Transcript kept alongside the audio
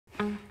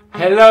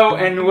Hello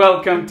and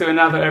welcome to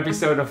another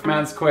episode of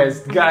Man's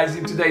Quest. Guys,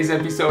 in today's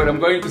episode I'm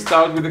going to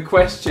start with a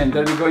question.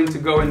 Then we're going to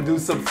go and do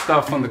some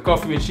stuff on the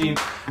coffee machine.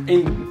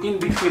 In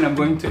between I'm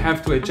going to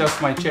have to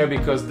adjust my chair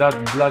because that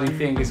bloody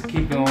thing is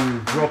keeping on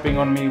dropping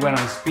on me when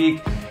I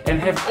speak, and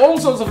have all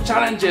sorts of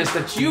challenges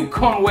that you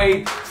can't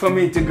wait for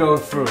me to go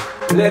through.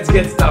 Let's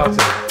get started.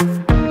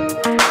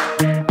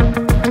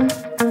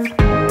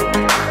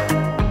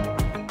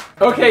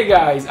 Okay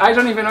guys, I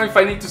don't even know if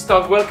I need to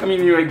start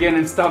welcoming you again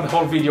and start the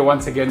whole video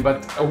once again,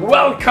 but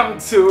welcome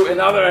to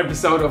another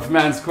episode of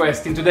Man's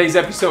Quest. In today's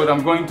episode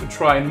I'm going to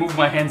try and move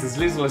my hands as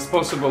little as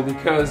possible,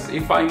 because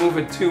if I move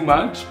it too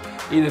much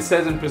in a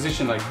certain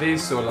position like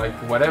this or like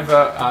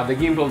whatever, the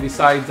gimbal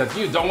decides that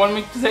you don't want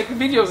me to take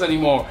videos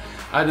anymore.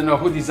 I don't know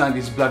who designed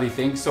this bloody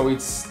thing, so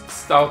it's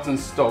start and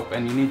stop,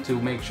 and you need to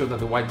make sure that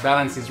the white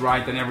balance is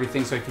right and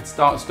everything, so if it's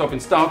stop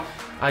and start,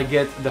 I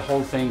get the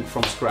whole thing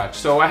from scratch.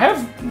 So I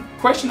have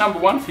question number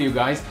one for you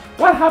guys.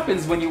 What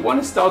happens when you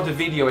want to start the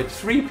video at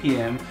 3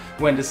 p.m.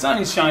 when the sun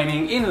is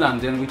shining in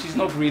London, which is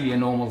not really a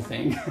normal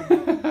thing?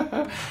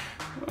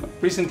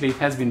 Recently it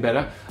has been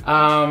better,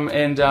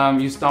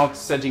 you start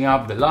setting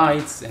up the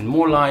lights and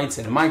more lights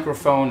and a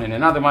microphone and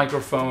another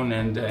microphone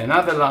and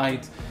another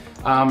light.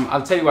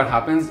 I'll tell you what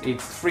happens.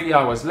 It's 3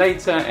 hours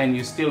later and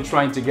you're still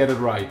trying to get it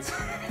right.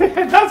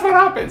 That's what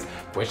happens.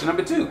 Question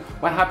number two,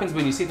 what happens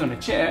when you sit on a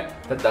chair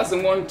that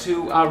doesn't want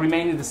to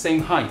remain in the same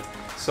height?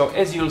 So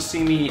as you'll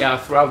see me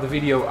throughout the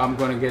video, I'm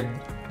going to get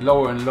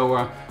lower and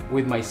lower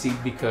with my seat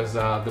because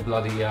the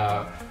bloody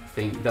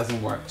thing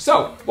doesn't work.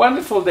 So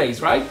wonderful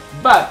days, right?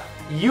 But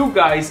you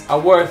guys are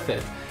worth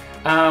it.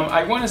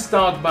 I want to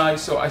start by,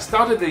 so I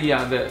started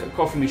the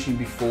coffee machine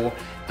before.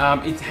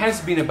 It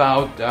has been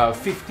about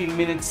 15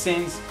 minutes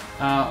since.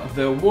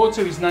 The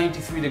water is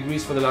 93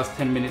 degrees for the last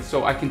 10 minutes,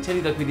 so I can tell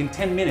you that within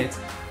 10 minutes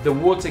the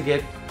water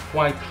gets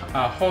quite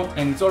hot,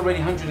 and it's already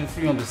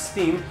 103 on the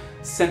steam,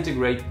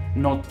 centigrade,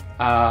 not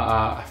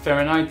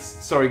Fahrenheit.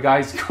 Sorry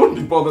guys, couldn't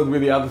be bothered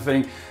with the other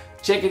thing.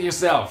 Check it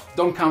yourself,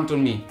 don't count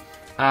on me.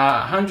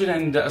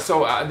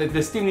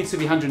 The steam needs to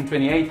be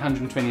 128,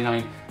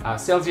 129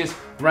 Celsius.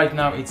 Right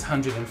now it's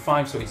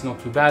 105, so it's not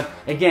too bad.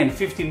 Again,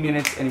 15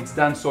 minutes and it's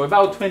done. So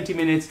about 20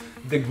 minutes,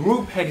 the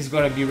group head is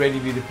going to be ready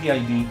with the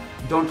PID.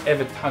 Don't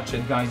ever touch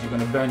it, guys. You're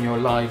going to burn your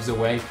lives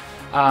away.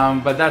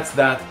 But that's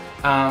that.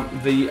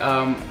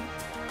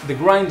 The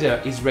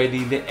grinder is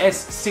ready. The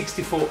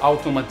S64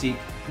 automatic.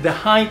 The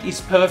height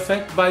is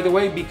perfect, by the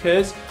way,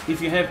 because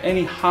if you have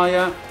any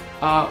higher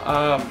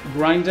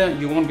grinder,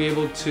 you won't be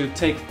able to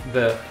take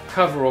the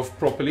cover off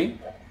properly,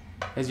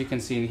 as you can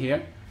see in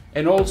here.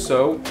 And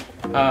also,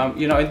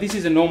 you know, this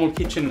is a normal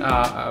kitchen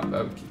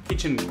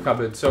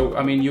cupboard, so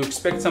I mean, you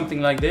expect something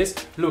like this.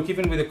 Look,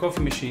 even with a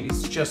coffee machine,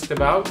 it's just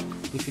about.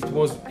 If it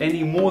was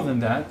any more than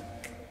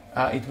that,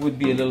 it would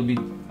be a little bit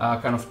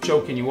kind of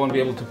choking. You won't be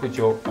able to put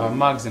your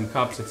mugs and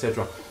cups,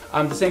 etc.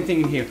 The same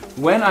thing in here.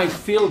 When I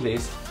fill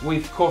this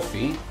with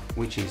coffee,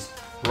 which is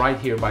right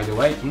here, by the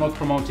way, I'm not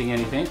promoting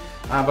anything,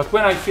 but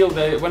when I fill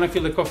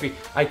the coffee,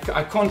 I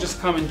can't just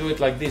come and do it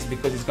like this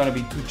because it's going to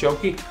be too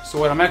choky. So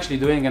what I'm actually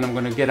doing, and I'm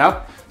going to get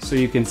up so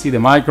you can see the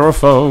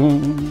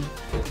microphone.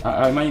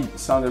 I might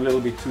sound a little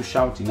bit too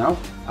shouty now.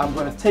 I'm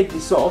going to take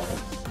this off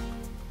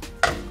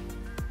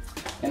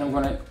and I'm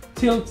going to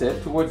tilt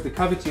it towards the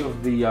cavity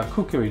of the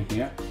cooker in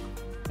here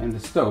and the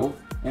stove,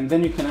 and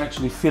then you can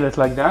actually fill it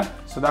like that.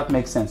 So that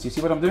makes sense. You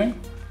see what I'm doing?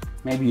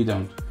 Maybe you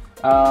don't.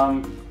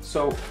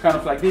 So kind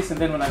of like this, and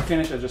then when I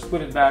finish I just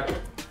put it back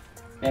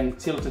and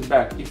tilt it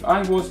back. If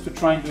I was to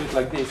try and do it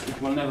like this,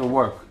 it will never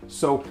work.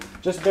 So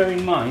just bear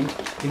in mind,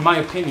 in my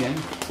opinion,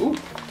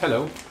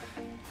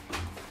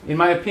 in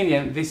my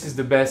opinion, this is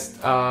the best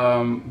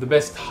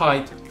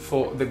height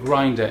for the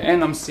grinder,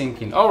 and I'm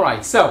sinking. All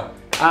right, so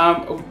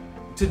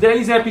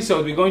today's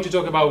episode we're going to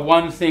talk about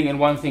one thing and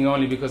one thing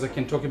only, because I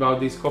can talk about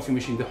this coffee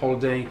machine the whole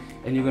day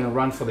and you're going to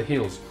run for the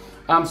hills.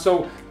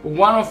 So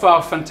one of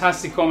our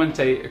fantastic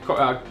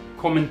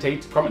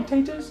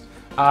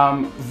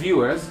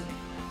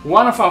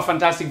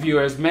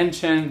viewers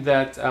mentioned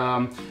that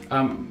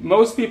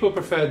most people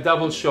prefer a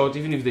double shot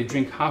even if they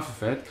drink half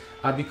of it,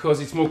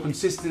 because it's more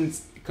consistent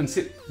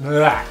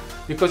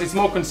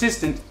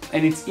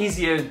and it's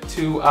easier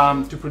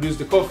to produce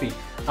the coffee.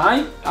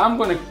 I'm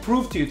going to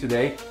prove to you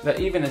today that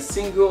even a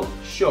single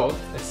shot,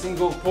 a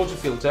single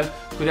portafilter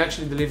could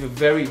actually deliver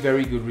very,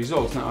 very good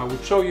results. Now I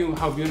will show you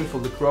how beautiful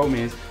the chrome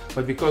is,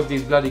 but because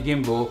this bloody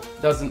gimbal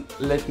doesn't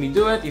let me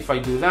do it, if I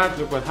do that,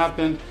 look what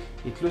happened.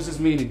 It loses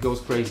me and it goes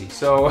crazy.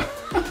 So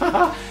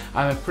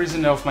I'm a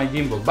prisoner of my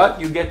gimbal, but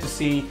you get to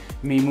see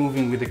me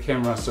moving with the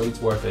camera, so it's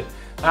worth it.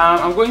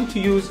 I'm going to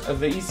use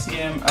the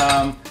ECM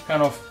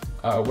kind of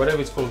whatever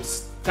it's called,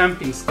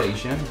 stamping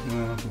station.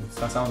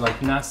 That sounds like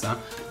NASA,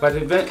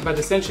 but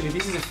essentially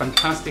this is a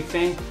fantastic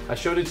thing. I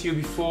showed it to you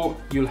before.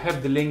 You'll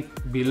have the link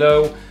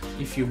below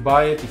if you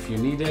buy it, if you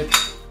need it.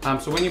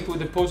 So when you put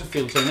the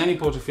portafilter, and any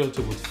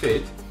portafilter would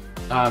fit,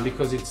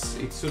 because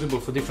it's suitable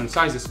for different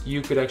sizes.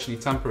 You could actually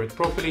tamper it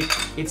properly.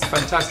 It's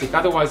fantastic.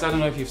 Otherwise, I don't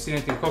know if you've seen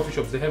it in coffee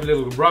shops, they have a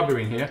little rubber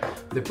in here.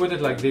 They put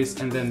it like this,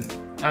 and then,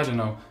 I don't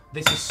know,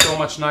 this is so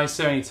much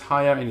nicer, and it's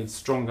higher and it's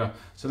stronger.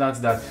 So that's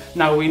that.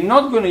 Now, we're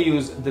not going to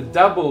use the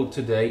double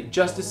today,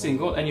 just the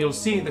single, and you'll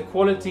see the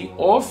quality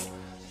of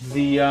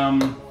the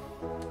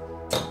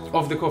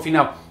coffee.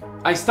 Now,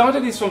 I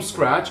started this from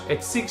scratch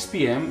at 6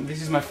 p.m.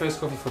 This is my first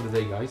coffee for the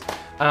day, guys.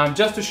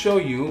 Just to show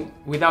you,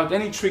 without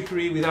any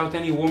trickery, without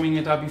any warming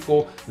it up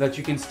before, that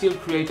you can still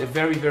create a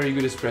very, very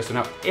good espresso.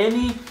 Now,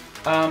 any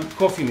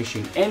coffee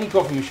machine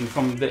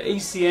from the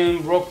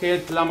ACM,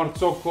 Rocket, La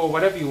Marzocco,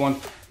 whatever you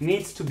want,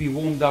 needs to be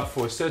warmed up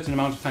for a certain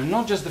amount of time.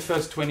 Not just the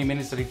first 20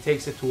 minutes that it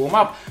takes it to warm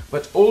up,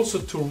 but also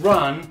to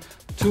run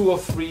 2 or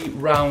 3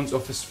 rounds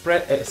of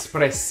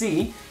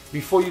espressi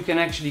before you can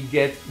actually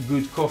get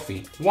good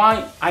coffee.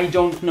 Why? I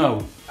don't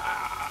know.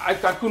 I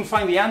couldn't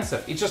find the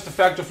answer. It's just a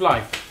fact of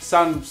life.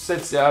 Sun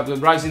sets,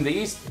 rise in the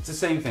east, it's the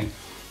same thing.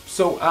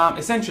 So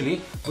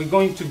essentially, we're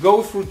going to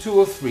go through 2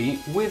 or 3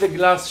 with a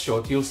glass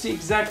shot. You'll see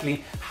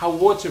exactly how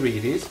watery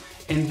it is,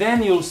 and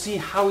then you'll see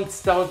how it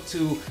starts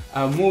to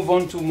move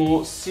on to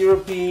more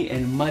syrupy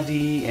and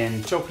muddy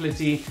and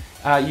chocolatey.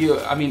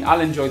 I mean, I'll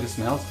enjoy the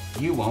smells,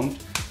 you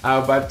won't,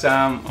 but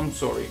I'm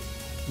sorry.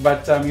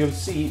 But you'll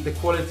see the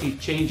quality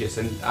changes,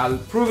 and I'll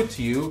prove it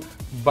to you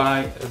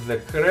by the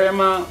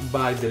crema,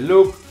 by the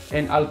look,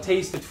 and I'll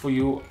taste it for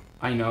you.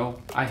 I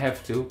know, I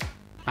have to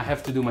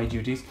do my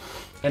duties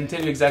and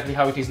tell you exactly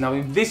how it is now.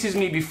 If this is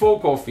me before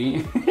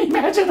coffee,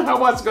 imagine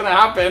what's gonna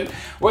happen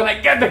when I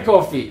get the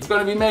coffee. It's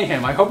gonna be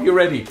mayhem. I hope you're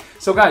ready.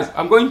 So guys,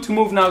 I'm going to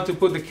move now to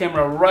put the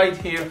camera right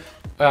here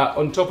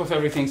on top of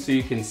everything so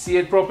you can see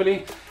it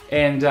properly.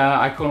 And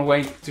I can't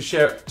wait to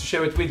share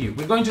it with you.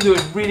 We're going to do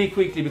it really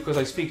quickly because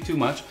I speak too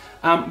much.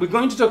 We're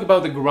going to talk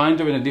about the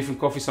grinder in a different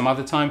coffee some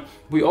other time.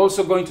 We're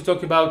also going to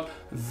talk about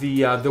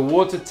the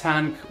water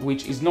tank,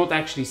 which is not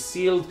actually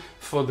sealed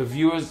for the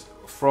viewers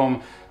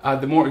from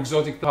the more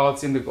exotic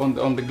parts on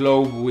the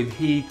globe with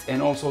heat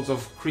and all sorts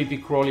of creepy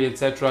crawly,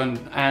 etc., and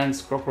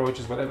ants,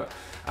 cockroaches, whatever.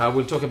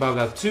 We'll talk about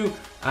that too,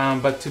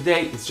 but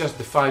today it's just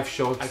the 5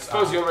 shots. I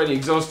suppose you're already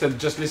exhausted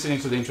just listening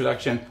to the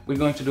introduction. We're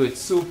going to do it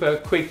super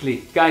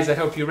quickly. Guys, I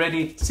hope you're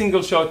ready.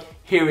 Single shot,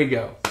 here we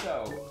go.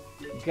 So,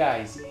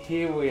 guys,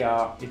 here we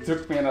are. It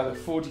took me another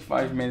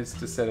 45 minutes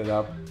to set it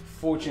up.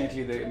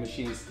 Fortunately, the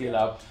machine is still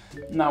up.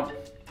 Now,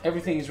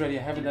 everything is ready.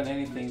 I haven't done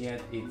anything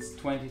yet. It's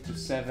 20 to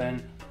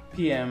 7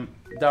 p.m.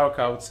 dark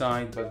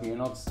outside, but we're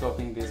not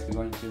stopping this. We're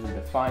going to do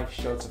the 5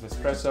 shots of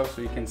espresso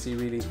so you can see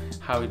really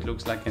how it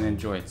looks like and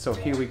enjoy it. So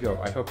here we go.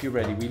 I hope you're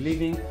ready. We're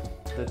leaving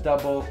the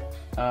double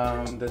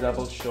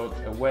shot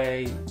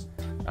away.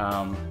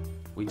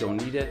 We don't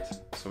need it,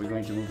 so we're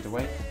going to move it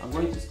away. I'm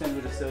going to stand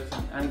with a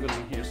certain angle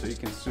in here so you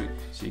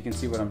can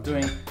see what I'm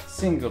doing.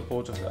 Single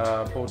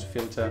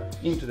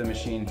portafilter into the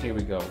machine. Here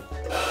we go.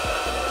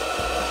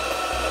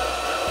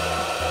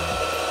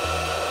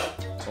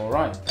 All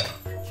right.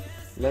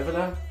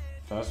 Leveler,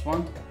 first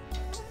one.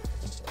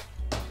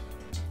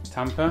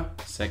 Tamper,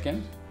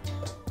 second.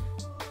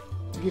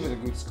 Give it a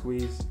good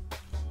squeeze.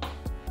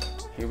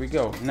 Here we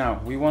go. Now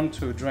we want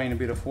to drain a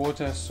bit of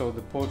water so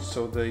the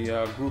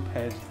group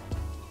head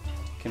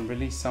can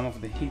release some of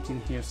the heat in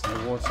here, so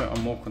the water are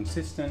more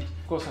consistent.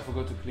 Of course, I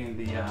forgot to clean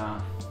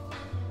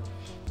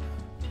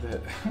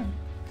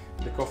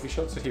the coffee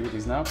shot, so here it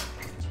is now.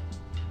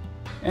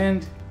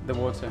 And the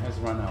water has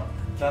run out.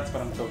 That's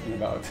what I'm talking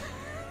about.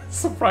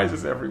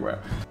 Surprises everywhere.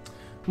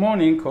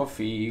 Morning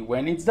coffee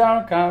when it's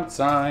dark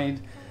outside.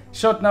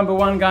 Shot number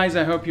 1, guys.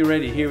 I hope you're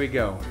ready. Here we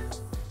go.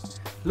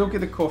 Look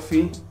at the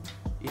coffee.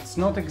 It's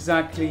not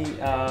exactly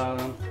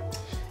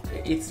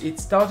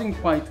it's starting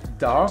quite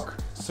dark,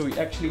 so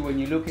actually when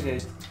you look at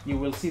it you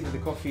will see that the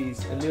coffee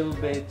is a little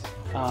bit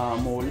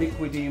more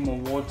liquidy, more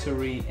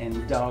watery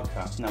and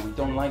darker. Now we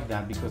don't like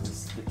that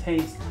because the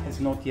taste has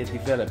not yet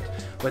developed,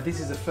 but this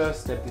is the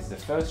first step. This is the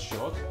first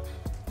shot.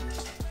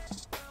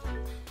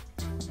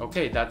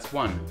 Okay, that's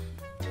 1.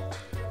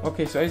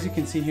 Okay, so as you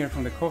can see here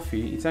from the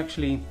coffee, it's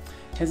actually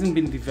hasn't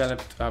been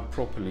developed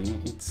properly.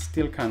 It's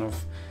still kind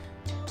of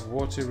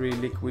watery,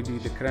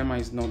 liquidy. The crema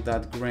is not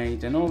that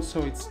great, and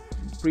also it's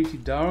pretty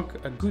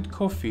dark. A good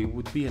coffee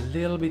would be a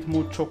little bit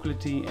more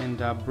chocolatey and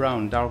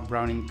brown, dark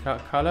brown in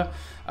color.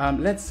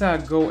 Let's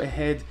go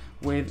ahead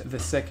with the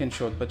second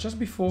shot, but just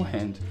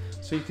beforehand,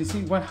 so you can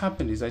see what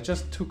happened is I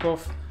just took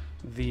off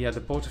the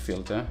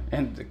portafilter,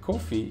 and the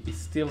coffee is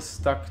still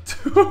stuck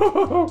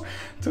to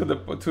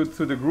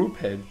the group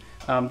head.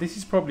 This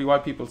is probably why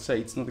people say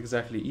it's not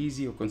exactly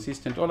easy or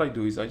consistent. All I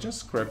do is I just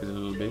scrape it a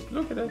little bit.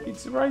 Look at that,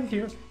 it's right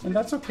here, and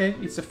that's okay.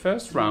 It's the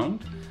first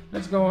round.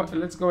 Let's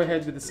go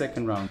ahead with the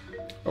second round.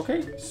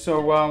 Okay,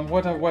 so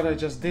what I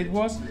just did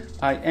was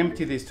I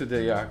emptied this to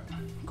the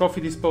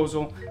coffee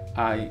disposal.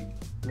 I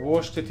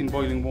washed it in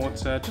boiling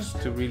water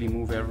just to really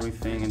move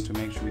everything and to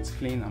make sure it's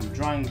clean. I'm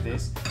drying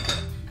this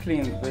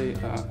clean the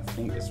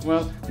thing as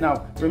well.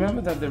 Now,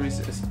 remember that there is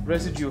a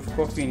residue of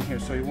coffee in here,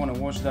 so you want to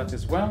wash that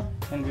as well,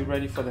 and we're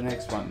ready for the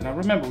next one. Now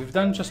remember, we've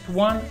done just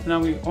one, now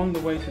we're on the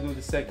way to do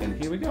the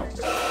second. Here we go.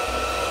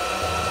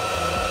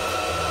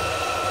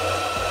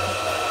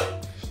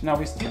 Now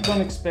we still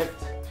don't expect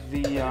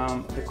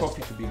the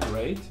coffee to be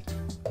great,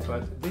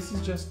 but this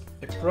is just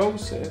a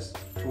process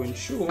to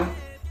ensure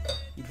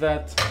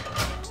that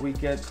we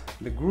get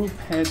the group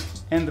head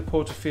and the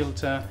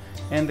portafilter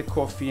and the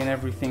coffee and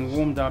everything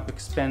warmed up,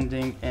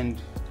 expanding and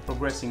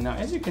progressing. Now,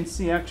 as you can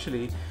see,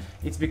 actually,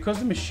 it's because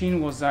the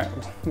machine was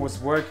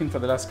working for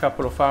the last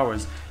couple of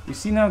hours. You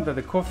see now that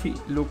the coffee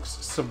looks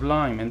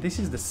sublime, and this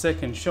is the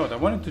second shot. I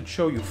wanted to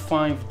show you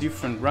 5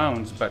 different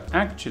rounds, but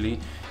actually,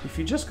 if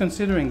you're just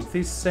considering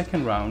this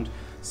second round,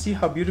 see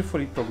how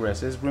beautifully it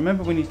progresses.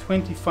 Remember, we need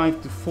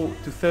 25 to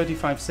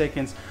 35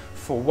 seconds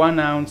for 1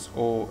 ounce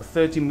or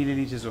 30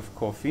 milliliters of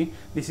coffee.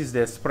 This is the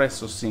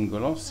espresso single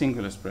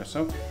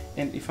espresso.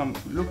 And if I'm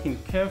looking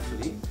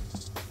carefully,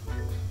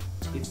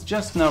 it's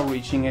just now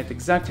reaching it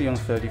exactly on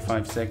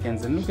 35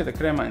 seconds. And look at the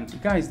crema. And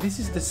guys, this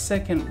is the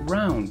second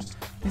round.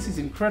 This is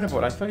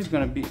incredible. I thought it's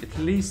gonna be at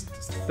least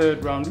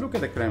third round. Look at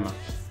the crema.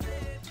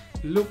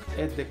 Look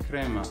at the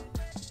crema.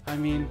 I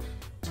mean,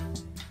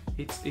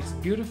 it's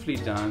beautifully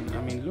done.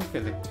 I mean, look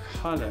at the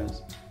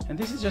colors. And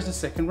this is just the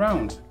second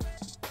round.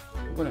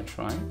 I'm gonna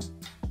try.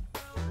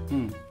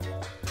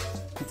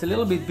 It's a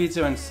little bit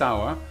bitter and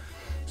sour.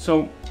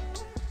 So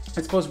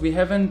I suppose we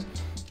haven't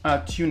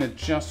tuned it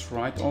just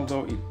right,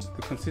 although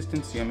the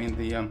consistency, I mean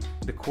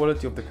the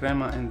quality of the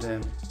crema and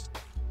the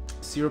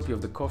syrupy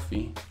of the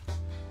coffee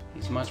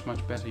is much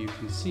better. You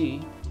can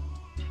see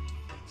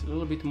it's a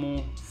little bit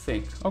more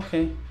thick.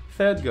 Okay,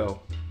 third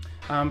go.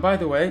 By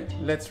the way,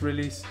 let's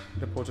release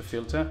the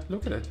portafilter.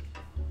 Look at it.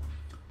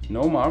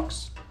 No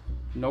marks,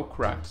 no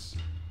cracks.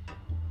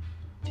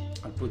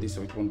 I'll put this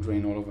so it won't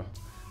drain all over.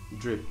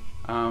 Drip.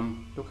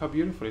 Look how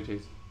beautiful it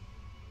is.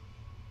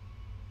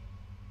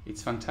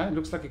 It's fantastic. It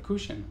looks like a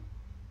cushion.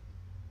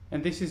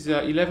 And this is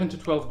 11 to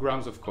 12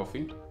 grams of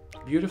coffee.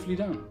 Beautifully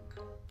done.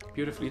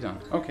 Beautifully done.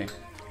 Okay,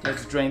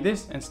 let's drain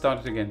this and start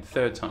it again.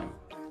 Third time.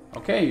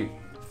 Okay,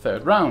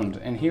 third round.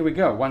 And here we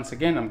go. Once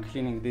again, I'm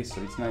cleaning this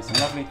so it's nice and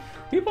lovely.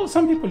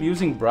 Some people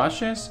using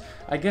brushes.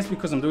 I guess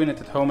because I'm doing it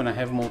at home and I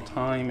have more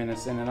time and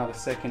it's in another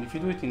second. If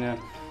you do it in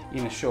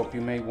a shop,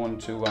 you may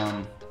want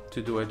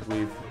to do it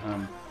with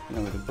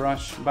with a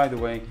brush. By the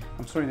way,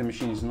 I'm sorry the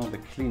machine is not the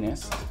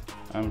cleanest.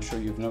 I'm sure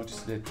you've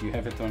noticed that you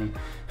have it on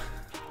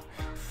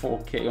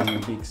 4K on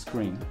your big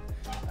screen.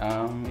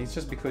 It's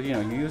just because you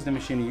use the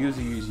machine, you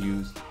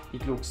use.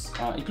 It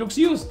looks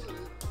used.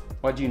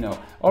 What do you know?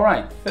 All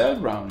right, third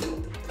round.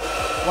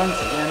 Once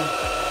again,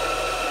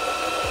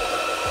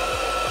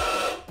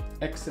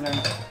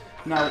 excellent.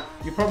 Now,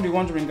 you're probably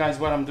wondering, guys,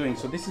 what I'm doing.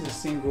 So this is a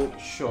single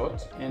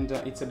shot, and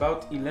it's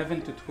about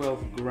 11 to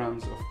 12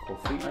 grams of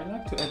coffee. I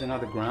like to add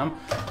another gram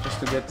just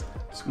to get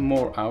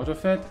more out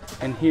of it.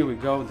 And here we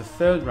go, the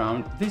third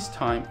round. This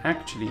time,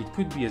 actually, it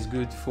could be as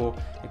good for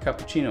a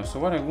cappuccino. So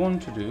what I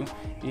want to do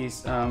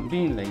is,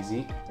 being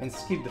lazy, and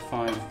skip the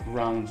 5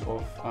 rounds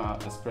of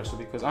espresso,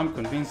 because I'm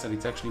convinced that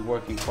it's actually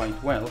working quite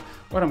well.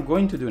 What I'm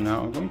going to do now,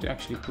 I'm going to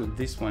actually put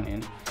this one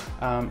in.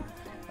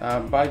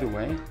 By the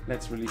way,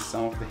 let's release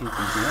some of the heat in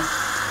here.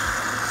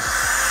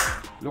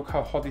 Look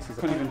how hot this is.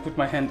 I can't even put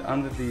my hand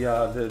under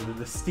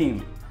the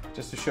steam,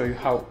 just to show you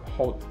how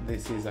hot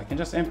this is. I can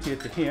just empty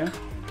it to here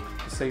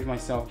to save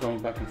myself going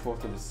back and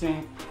forth to the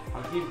sink.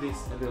 I'll give this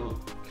a little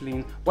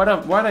clean. What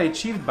I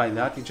achieved by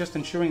that is just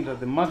ensuring that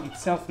the mug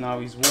itself now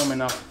is warm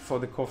enough for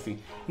the coffee.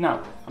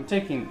 Now, I'm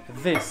taking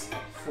this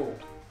for...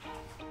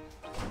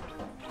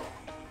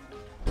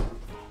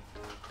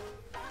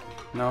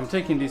 Now I'm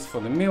taking this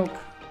for the milk.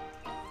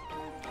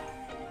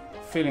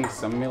 Filling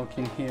some milk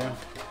in here.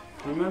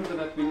 Remember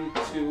that we need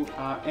to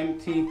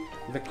empty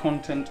the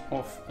content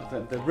of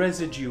the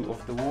residue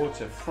of the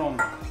water from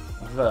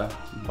the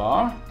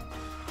bar.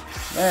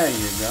 There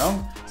you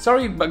go.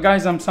 Sorry, but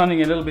guys, I'm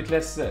sounding a little bit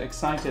less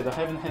excited. I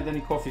haven't had any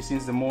coffee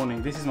since the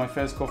morning. This is my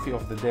first coffee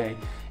of the day,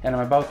 and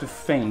I'm about to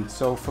faint,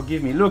 so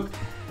forgive me. Look,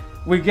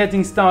 we're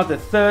getting started.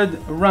 Third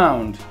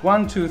round.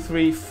 1, 2,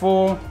 3,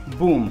 4.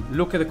 Boom.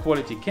 Look at the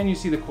quality. Can you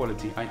see the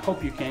quality? I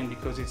hope you can,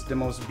 because it's the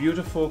most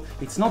beautiful.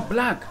 It's not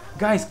black.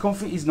 Guys,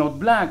 coffee is not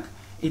black.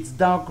 It's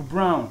dark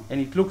brown, and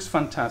it looks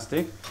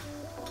fantastic.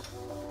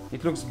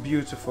 It looks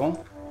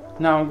beautiful.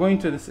 Now I'm going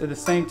to, at the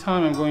same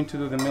time, I'm going to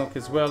do the milk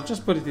as well.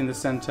 Just put it in the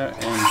center,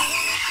 and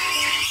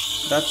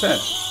that's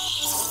it.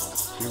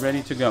 You're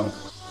ready to go.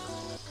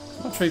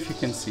 I'm not sure if you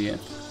can see it.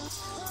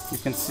 You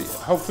can see,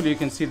 hopefully you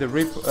can see the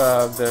ripples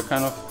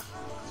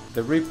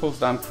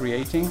that I'm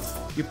creating.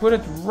 You put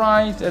it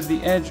right at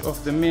the edge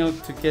of the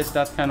milk to get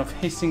that kind of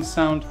hissing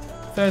sound.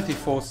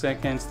 34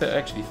 seconds,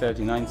 actually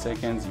 39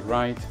 seconds, you're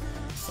right.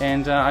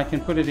 And I can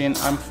put it in.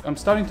 I'm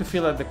starting to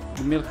feel that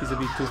the milk is a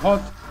bit too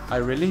hot. I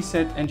release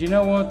it, and you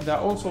know what? There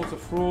are all sorts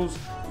of rules.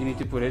 You need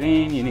to put it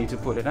in, you need to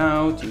put it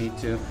out, you need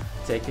to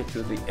take it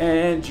to the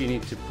edge, you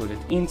need to put it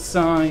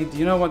inside.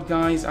 You know what,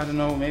 guys? I don't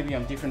know, maybe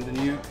I'm different than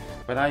you,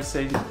 but I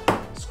say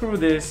screw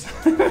this.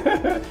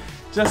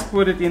 Just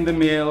put it in the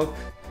milk.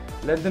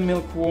 Let the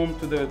milk warm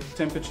to the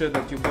temperature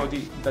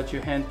that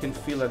your hand can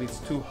feel that it's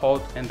too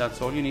hot, and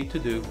that's all you need to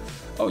do.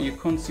 Oh, you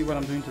can't see what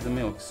I'm doing to the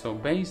milk. So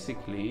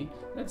basically,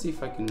 let's see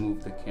if I can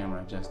move the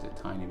camera just a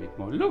tiny bit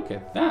more. Look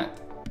at that.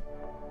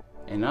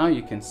 And now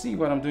you can see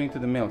what I'm doing to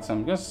the milk. So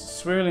I'm just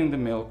swirling the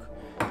milk,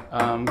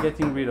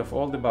 getting rid of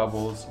all the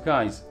bubbles.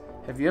 Guys,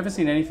 have you ever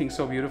seen anything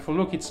so beautiful?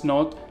 Look, it's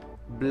not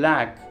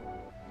black.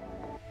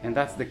 And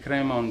that's the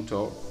crema on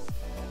top.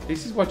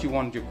 This is what you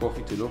want your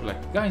coffee to look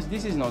like. Guys,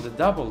 this is not a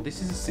double,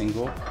 this is a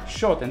single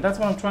shot. And that's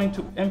what I'm trying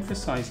to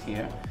emphasize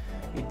here.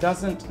 It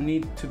doesn't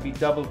need to be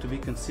double to be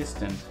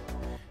consistent.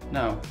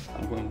 Now,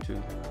 I'm going to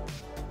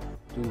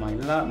do my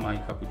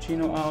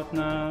cappuccino out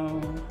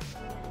now.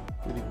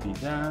 Could it be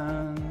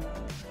done?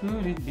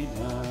 Could it be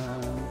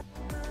done?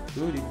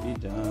 Could it be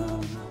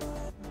done?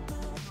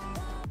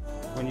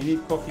 When you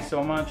need coffee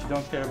so much, you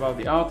don't care about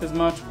the out as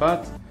much,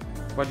 but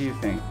what do you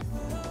think?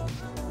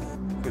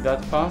 Could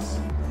that pass?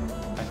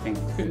 I think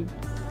it could.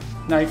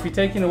 Now, if we're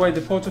taking away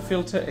the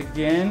portafilter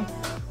again,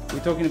 we're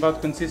talking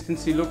about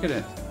consistency. Look at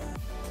it.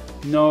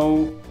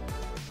 No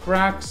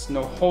cracks,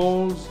 no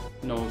holes,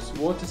 no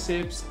water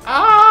sips.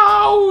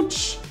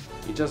 Ouch!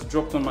 It just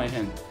dropped on my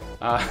hand.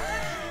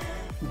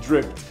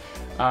 Dripped.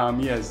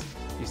 Yes.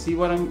 You see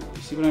what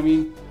I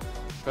mean?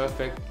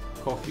 Perfect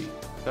coffee.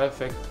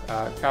 Perfect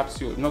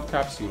capsule, not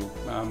capsule.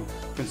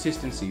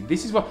 Consistency.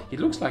 This is what it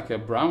looks like, a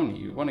brownie.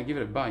 You want to give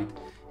it a bite.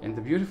 And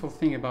the beautiful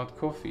thing about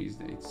coffee is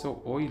that it's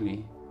so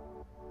oily.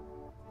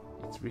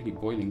 It's really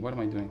boiling. What am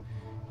I doing?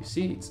 You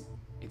see,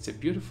 it's a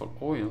beautiful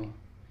oil.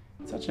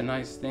 It's such a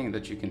nice thing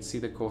that you can see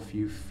the coffee,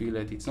 you feel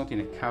it. It's not in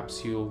a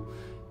capsule.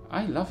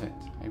 I love it.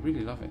 I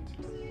really love it.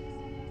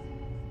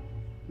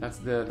 That's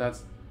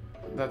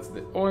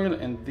the oil,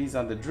 and these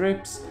are the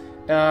drips.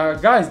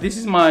 Guys, this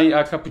is my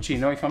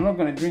cappuccino. If I'm not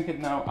going to drink it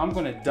now, I'm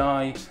going to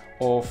die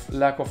of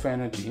lack of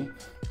energy.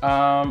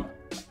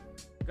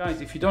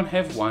 Guys, if you don't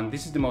have one,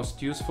 this is the most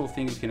useful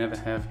thing you can ever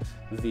have,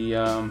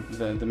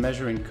 the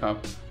measuring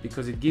cup,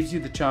 because it gives you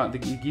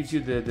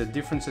the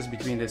differences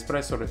between the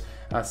espresso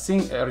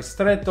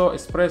ristretto,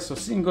 espresso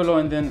singolo,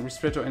 and then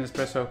ristretto and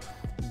espresso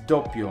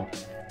doppio,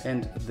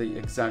 and the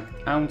exact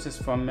ounces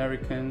for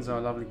Americans, our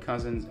lovely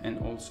cousins, and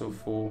also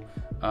for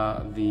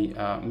the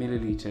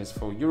milliliters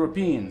for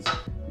Europeans.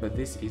 But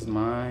this is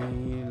my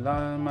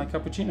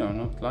cappuccino,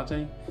 not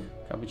latte,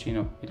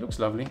 cappuccino. It looks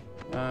lovely.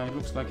 It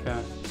looks like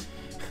a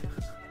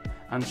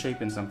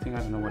unshapen something, I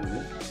don't know what it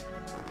is.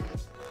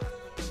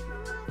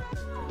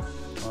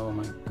 Oh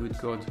my good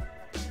God.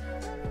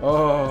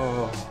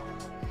 Oh.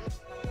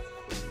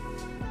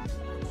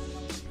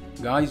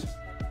 Guys,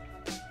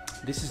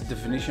 this is the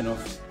definition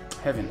of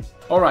heaven.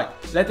 All right,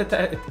 let's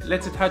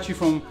attach you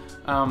from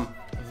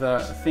the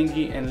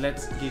thingy, and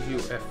let's give you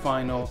a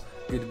final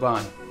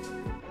goodbye.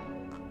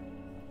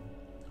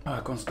 Oh, I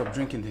can't stop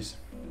drinking this.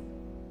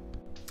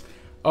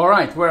 All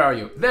right, where are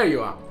you? There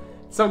you are.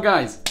 So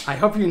guys, I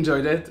hope you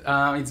enjoyed it.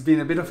 It's been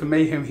a bit of a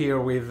mayhem here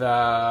with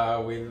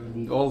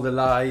all the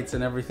lights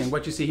and everything.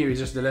 What you see here is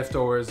just the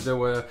leftovers. There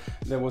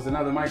was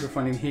another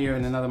microphone in here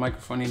and another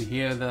microphone in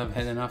here that I've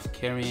had enough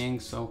carrying,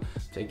 so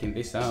taking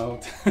this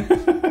out.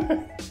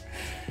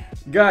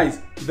 Guys,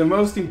 the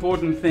most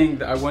important thing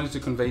that I wanted to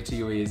convey to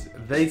you is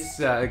this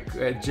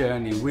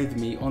journey with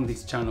me on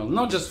this channel,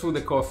 not just through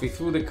the coffee,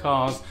 through the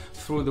cars,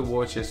 through the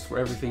watches, for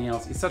everything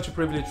else. It's such a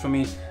privilege for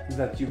me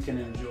that you can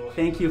enjoy.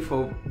 Thank you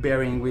for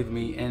bearing with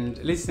me, and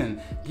listen,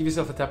 give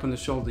yourself a tap on the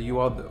shoulder. You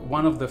are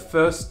one of the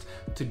first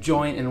to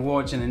join and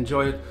watch and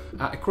enjoy it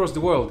across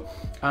the world.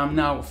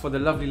 Now, for the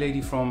lovely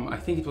lady from, I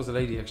think it was a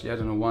lady actually, I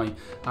don't know why,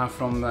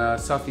 from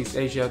Southeast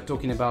Asia,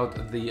 talking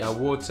about the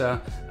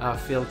water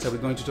filter. We're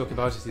going to talk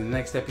about it in the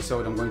next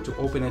episode. I'm going to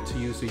open it to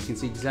you so you can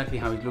see exactly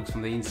how it looks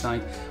from the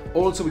inside.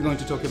 Also, we're going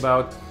to talk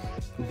about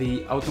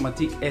the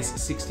Automatic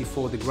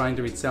S64, the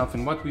grinder itself,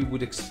 and what we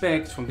would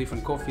expect from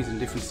different coffees and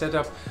different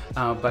setup.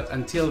 But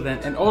until then,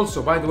 and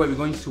also, by the way, we're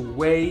going to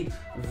weigh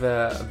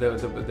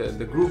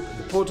the group,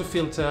 the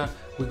portafilter.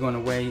 We're going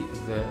to weigh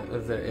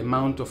the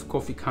amount of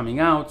coffee coming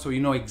out, so you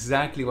know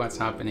exactly what's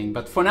happening.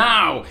 But for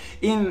now,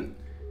 in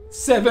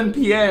 7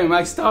 p.m.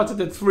 I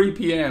started at 3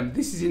 p.m.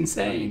 This is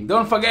insane.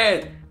 Don't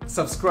forget,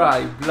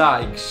 subscribe,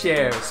 like,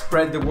 share,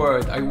 spread the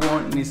word. I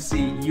want to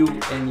see you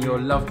and your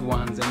loved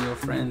ones and your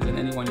friends and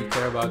anyone you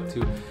care about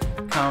to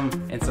come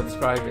and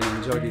subscribe and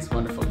enjoy this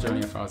wonderful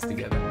journey of ours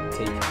together.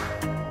 Take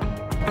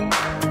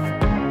care.